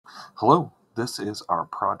Hello, this is our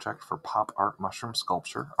project for pop art mushroom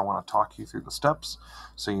sculpture. I want to talk you through the steps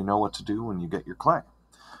so you know what to do when you get your clay.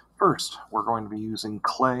 First, we're going to be using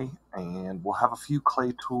clay, and we'll have a few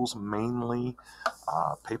clay tools, mainly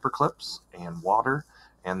paper clips and water,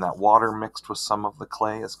 and that water mixed with some of the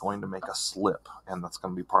clay is going to make a slip, and that's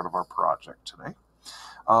going to be part of our project today.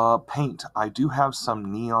 Paint, I do have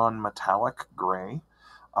some neon metallic gray,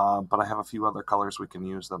 but I have a few other colors we can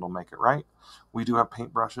use that'll make it right. We do have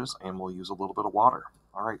paintbrushes, and we'll use a little bit of water.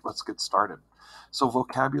 All right, let's get started. So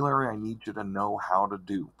vocabulary I need you to know how to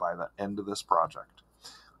do by the end of this project.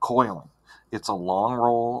 Coiling, it's a long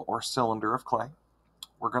roll or cylinder of clay.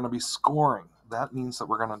 We're going to be scoring. That means that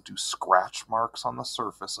we're going to do scratch marks on the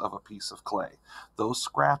surface of a piece of clay. Those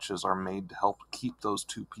scratches are made to help keep those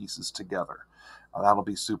two pieces together. That'll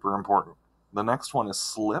be super important. The next one is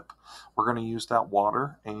slip. We're going to use that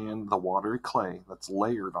water and the watery clay that's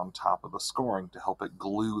layered on top of the scoring to help it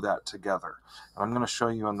glue that together. And I'm going to show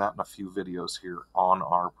you on that in a few videos here on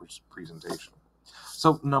our presentation.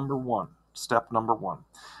 So step number one,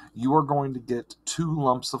 you are going to get 2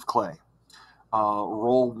 lumps of clay.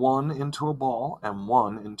 Roll one into a ball and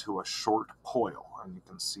one into a short coil, and you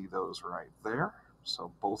can see those right there.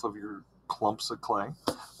 So both of your clumps of clay,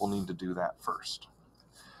 we'll need to do that first.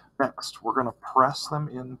 Next, we're going to press them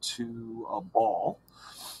into a ball,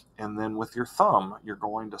 and then with your thumb, you're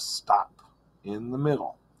going to stop in the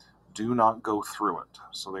middle. Do not go through it.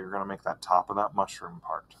 So you're going to make that top of that mushroom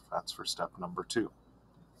part. That's for step number 2.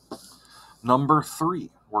 Number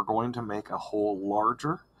 3, we're going to make a hole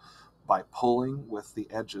larger by pulling with the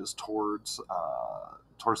edges towards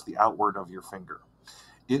the outward of your finger.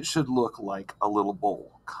 It should look like a little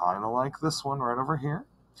bowl, kind of like this one right over here.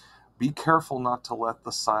 Be careful not to let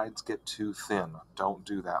the sides get too thin. Don't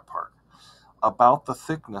do that part. About the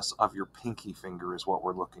thickness of your pinky finger is what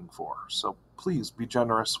we're looking for. So please be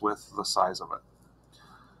generous with the size of it.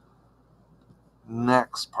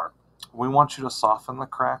 Next part. We want you to soften the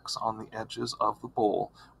cracks on the edges of the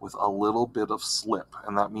bowl with a little bit of slip,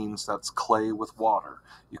 and that means that's clay with water.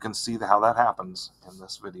 You can see how that happens in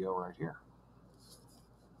this video right here.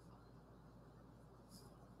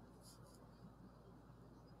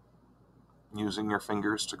 Using your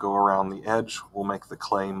fingers to go around the edge will make the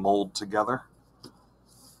clay mold together.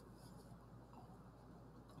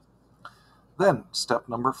 Then, step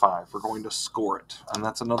number 5, we're going to score it, and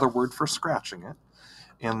that's another word for scratching it,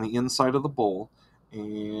 and the inside of the bowl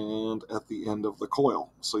and at the end of the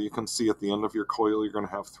coil. So you can see at the end of your coil, you're going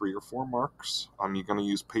to have 3 or 4 marks. You're going to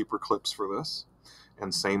use paper clips for this,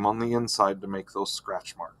 and same on the inside to make those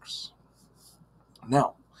scratch marks.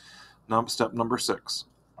 Now step number 6.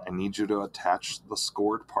 I need you to attach the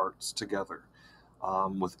scored parts together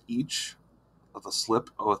with each of the slip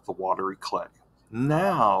with the watery clay.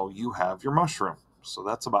 Now you have your mushroom. So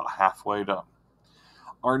that's about halfway done.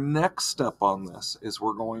 Our next step on this is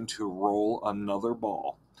we're going to roll another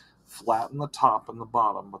ball, flatten the top and the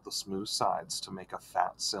bottom with the smooth sides to make a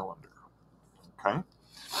fat cylinder. Okay?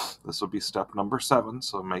 This will be step number 7,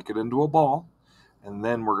 so make it into a ball, and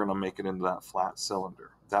then we're going to make it into that flat cylinder.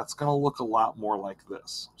 That's going to look a lot more like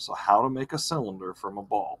this. So how to make a cylinder from a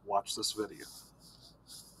ball. Watch this video.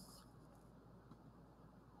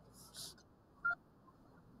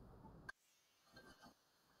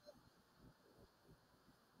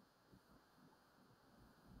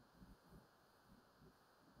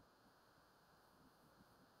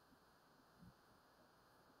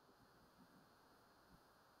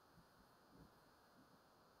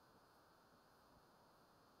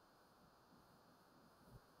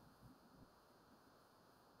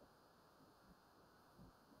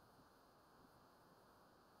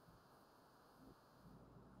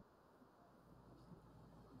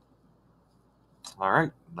 All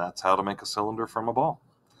right, that's how to make a cylinder from a ball.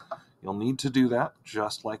 You'll need to do that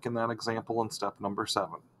just like in that example in step number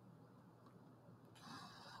 7.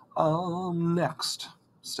 Next,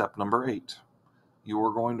 step number 8. You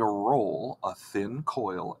are going to roll a thin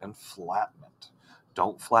coil and flatten it.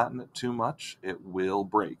 Don't flatten it too much, it will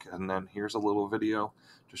break. And then here's a little video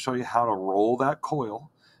to show you how to roll that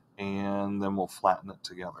coil, and then we'll flatten it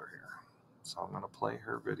together here. So I'm going to play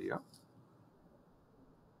her video.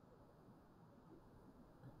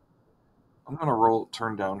 I'm going to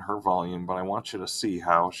turn down her volume, but I want you to see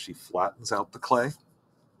how she flattens out the clay,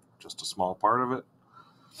 just a small part of it.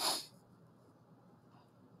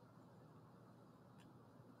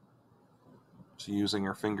 So using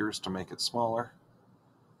her fingers to make it smaller.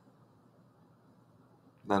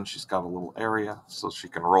 Then she's got a little area so she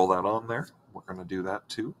can roll that on there. We're going to do that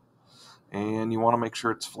too. And you want to make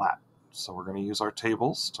sure it's flat. So we're going to use our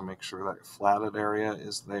tables to make sure that flatted area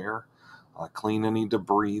is there Clean any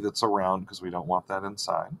debris that's around because we don't want that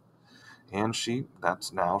inside. And she's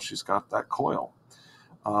got that coil.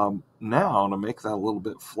 Now, to make that a little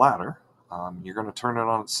bit flatter, you're going to turn it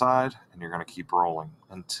on its side and you're going to keep rolling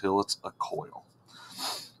until it's a coil.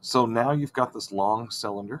 So now you've got this long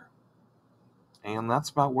cylinder, and that's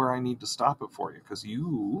about where I need to stop it for you, because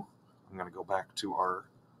I'm going to go back to our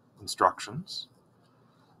instructions.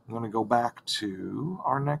 I'm going to go back to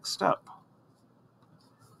our next step.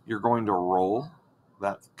 You're going to roll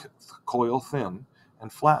that coil thin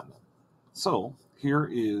and flatten it. So here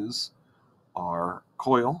is our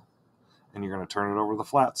coil, and you're going to turn it over the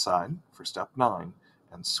flat side for step 9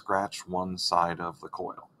 and scratch one side of the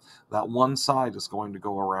coil. That one side is going to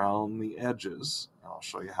go around the edges, and I'll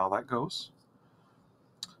show you how that goes.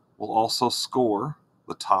 We'll also score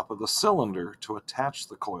the top of the cylinder to attach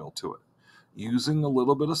the coil to it. Using a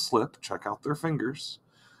little bit of slip, check out their fingers.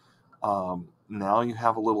 Now you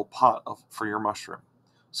have a little pot for your mushroom.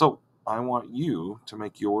 So I want you to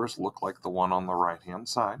make yours look like the one on the right-hand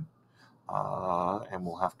side. And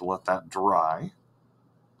we'll have to let that dry.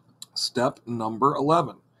 Step number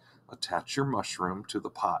 11, attach your mushroom to the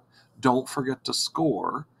pot. Don't forget to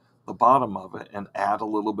score the bottom of it and add a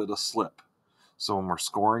little bit of slip. So when we're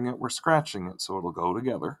scoring it, we're scratching it so it'll go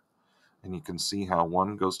together. And you can see how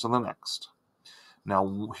one goes to the next.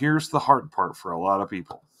 Now, here's the hard part for a lot of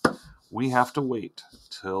people. We have to wait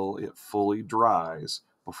till it fully dries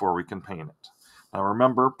before we can paint it. Now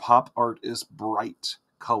remember, pop art is bright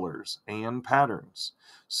colors and patterns.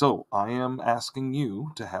 So I am asking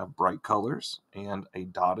you to have bright colors and a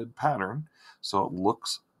dotted pattern so it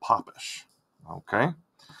looks popish. Okay?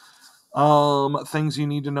 Things you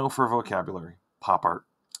need to know for vocabulary. Pop art.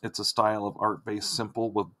 It's a style of art based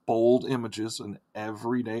simple with bold images and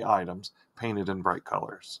everyday items painted in bright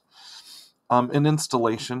colors. An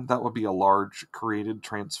installation, that would be a large created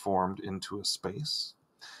transformed into a space.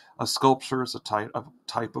 A sculpture is a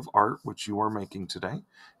type of art which you are making today,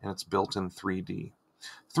 and it's built in 3D.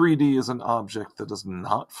 3D is an object that is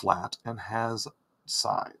not flat and has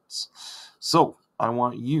sides. So I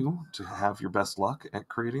want you to have your best luck at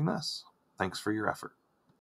creating this. Thanks for your effort.